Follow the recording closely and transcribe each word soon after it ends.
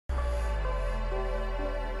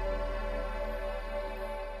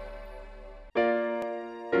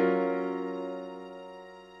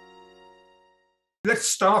let's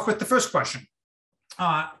start off with the first question.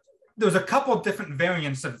 There's a couple of different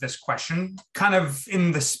variants of this question, kind of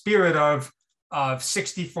in the spirit of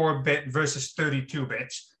 64-bit versus 32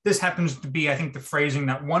 bits. This happens to be, I think, the phrasing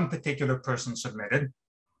that one particular person submitted.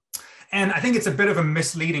 And I think it's a bit of a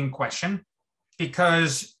misleading question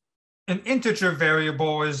because an integer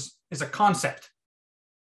variable is a concept.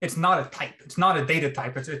 It's not a type. It's not a data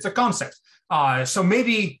type. It's a concept. So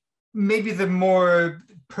maybe the more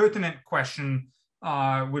pertinent question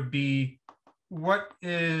would be, what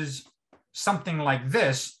is something like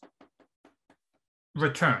this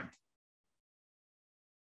return?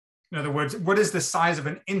 In other words, what is the size of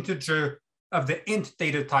an integer of the int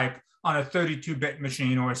data type on a 32-bit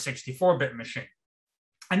machine or a 64-bit machine?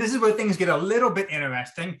 And this is where things get a little bit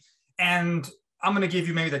interesting. And I'm going to give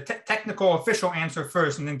you maybe the technical official answer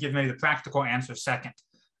first and then give maybe the practical answer second.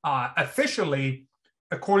 Officially,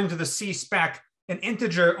 according to the C spec, an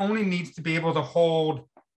integer only needs to be able to hold,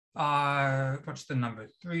 what's the number?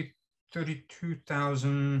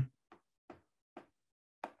 32,000.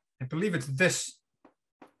 I believe it's this.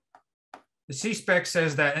 The C spec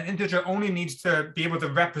says that an integer only needs to be able to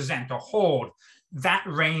represent or hold that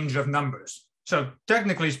range of numbers. So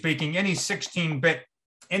technically speaking, any 16-bit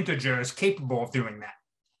integer is capable of doing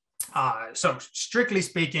that. So strictly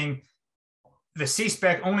speaking, the C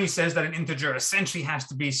spec only says that an integer essentially has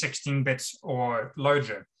to be 16 bits or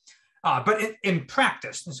larger. But in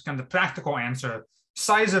practice, this is kind of the practical answer,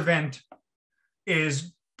 size event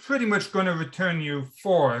is pretty much going to return you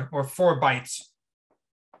 4 bytes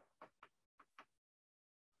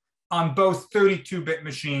on both 32-bit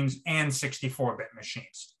machines and 64-bit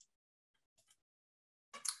machines.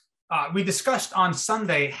 We discussed on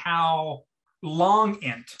Sunday how long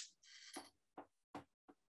int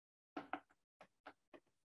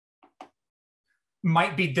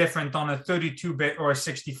might be different on a 32-bit or a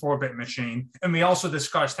 64-bit machine. And we also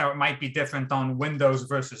discussed how it might be different on Windows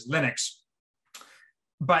versus Linux.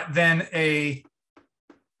 But then a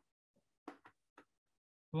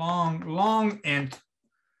long int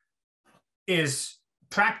is,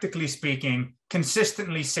 practically speaking,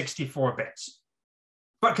 consistently 64 bits,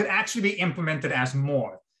 but could actually be implemented as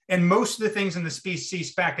more. And most of the things in the C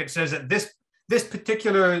spec, it says that this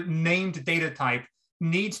particular named data type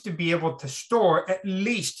needs to be able to store at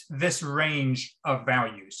least this range of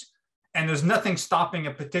values. And there's nothing stopping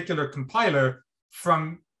a particular compiler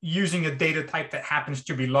from using a data type that happens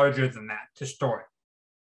to be larger than that to store it.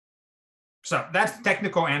 So that's the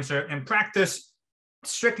technical answer. In practice,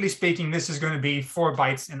 strictly speaking, this is going to be 4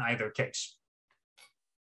 bytes in either case.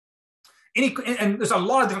 And there's a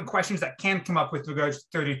lot of different questions that can come up with regards to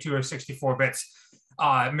 32 or 64 bits,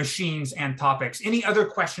 machines and topics. Any other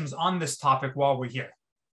questions on this topic while we're here?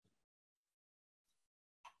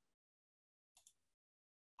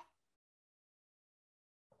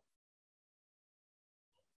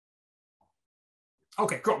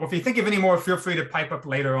 Okay, cool. Well, if you think of any more, feel free to pipe up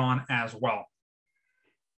later on as well.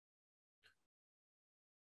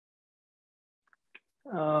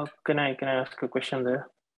 Can I ask a question there?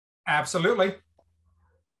 Absolutely.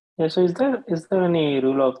 Yeah, so is there any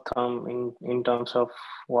rule of thumb in terms of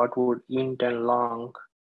what would int and long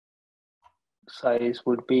size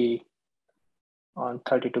would be on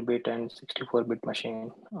 32-bit and 64-bit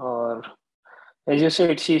machine? Or as you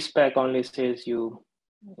said, C spec only says you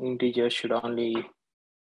integers should only.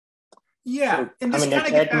 Yeah, and this kind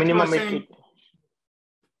of gets back to what I was saying.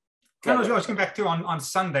 Kind of what I was coming back to on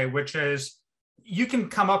Sunday, which is you can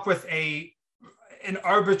come up with an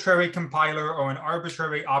arbitrary compiler or an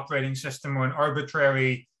arbitrary operating system or an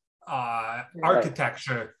arbitrary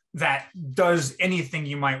architecture that does anything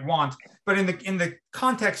you might want. But in the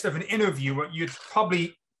context of an interview, it's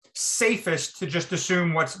probably safest to just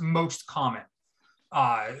assume what's most common.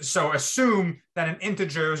 So assume that an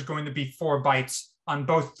integer is going to be 4 bytes on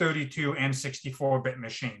both 32 and 64-bit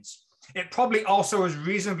machines. It probably also is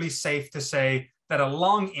reasonably safe to say that a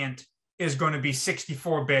long int is going to be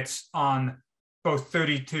 64 bits on both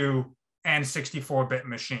 32 and 64-bit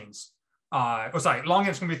machines. Long int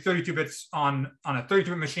is going to be 32 bits on a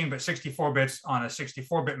 32-bit machine, but 64 bits on a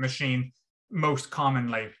 64-bit machine most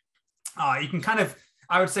commonly. You can kind of,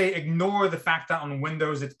 I would say, ignore the fact that on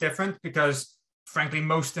Windows it's different because frankly,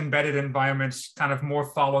 most embedded environments kind of more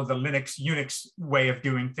follow the Linux, Unix way of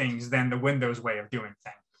doing things than the Windows way of doing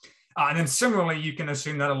things. And then similarly, you can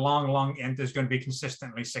assume that a long int is going to be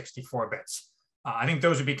consistently 64 bits. I think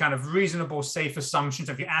those would be kind of reasonable, safe assumptions.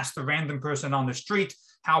 If you ask the random person on the street,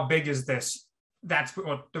 how big is this? That's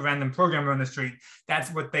what the random programmer on the street,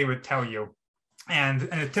 that's what they would tell you. And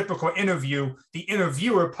in a typical interview, the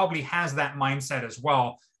interviewer probably has that mindset as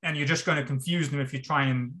well. And you're just going to confuse them if you try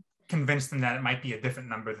and convince them that it might be a different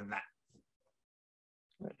number than that.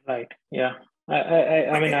 Right. Yeah.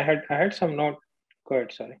 I mean, I had some note. Go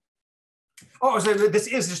ahead. Sorry. Oh, so this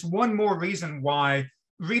is just one more reason why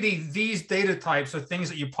really these data types are things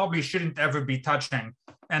that you probably shouldn't ever be touching.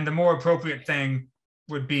 And the more appropriate thing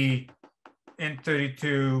would be int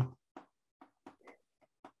 32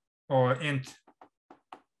 or int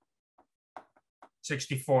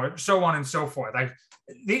 64, so on and so forth.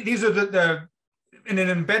 These are the in an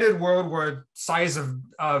embedded world where size of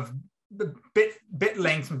the bit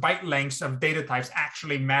length and byte lengths of data types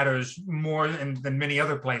actually matters more than many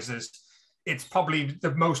other places. It's probably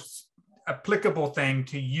the most applicable thing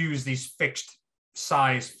to use these fixed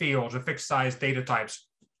size fields or fixed size data types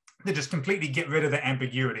to just completely get rid of the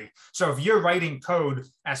ambiguity. So if you're writing code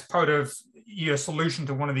as part of your solution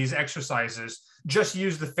to one of these exercises, just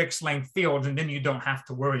use the fixed length fields and then you don't have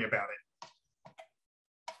to worry about it.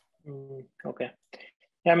 Okay.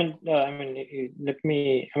 Yeah,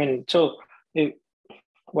 so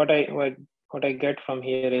what I get from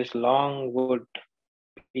here is long would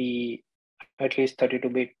be at least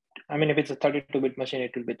 32-bit. I mean, if it's a 32-bit machine,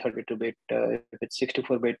 it will be 32-bit. If it's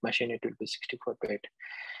 64-bit machine, it will be 64-bit.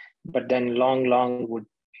 But then long would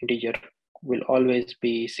integer will always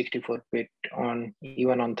be 64-bit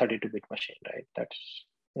even on 32-bit machine, right?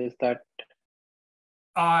 Is that?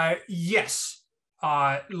 Yes.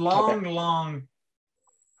 Long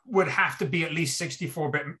would have to be at least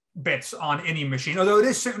 64 bits on any machine, although it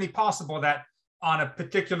is certainly possible that on a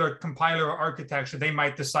particular compiler or architecture, they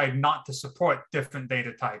might decide not to support different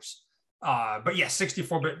data types. But yes,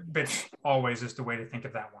 64 bits always is the way to think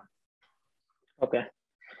of that one. Okay.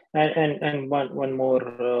 And one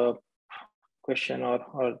more question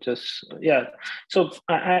or just, yeah. So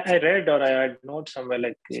I read or I had notes somewhere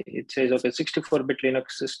like it says, okay, 64-bit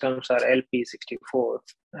Linux systems are LP64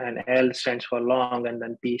 and L stands for long and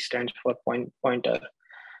then P stands for pointer.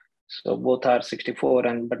 So both are 64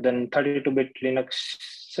 but then 32-bit Linux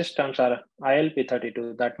systems are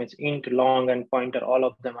ILP32. That means int, long and pointer, all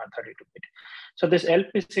of them are 32-bit. So this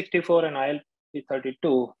LP64 and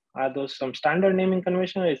ILP32, are those some standard naming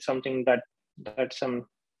convention? It's something that some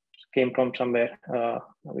came from somewhere,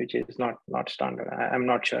 which is not standard. I'm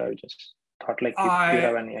not sure. I just thought like if you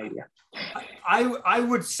have any idea. I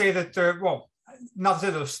would say that not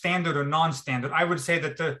that they're standard or non-standard. I would say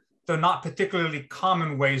that they're not particularly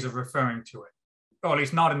common ways of referring to it, or at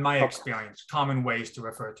least not in my experience, common ways to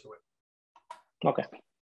refer to it. Okay.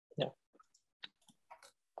 Yeah.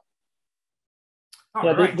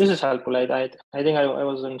 Right. This is helpful. I think I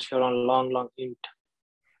wasn't sure on long int.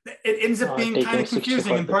 It ends up being kind of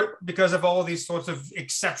confusing in part because of all these sorts of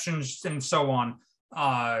exceptions and so on.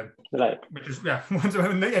 Right. Which is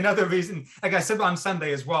another reason. Like I said on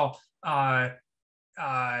Sunday as well.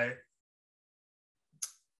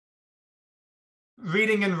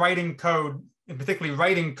 Reading and writing code, and particularly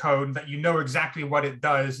writing code that you know exactly what it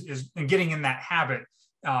does, and getting in that habit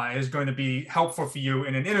is going to be helpful for you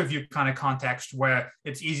in an interview kind of context where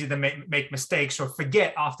it's easy to make mistakes or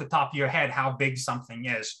forget off the top of your head how big something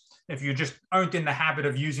is. If you just aren't in the habit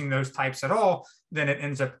of using those types at all, then it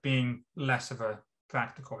ends up being less of a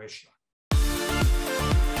practical issue.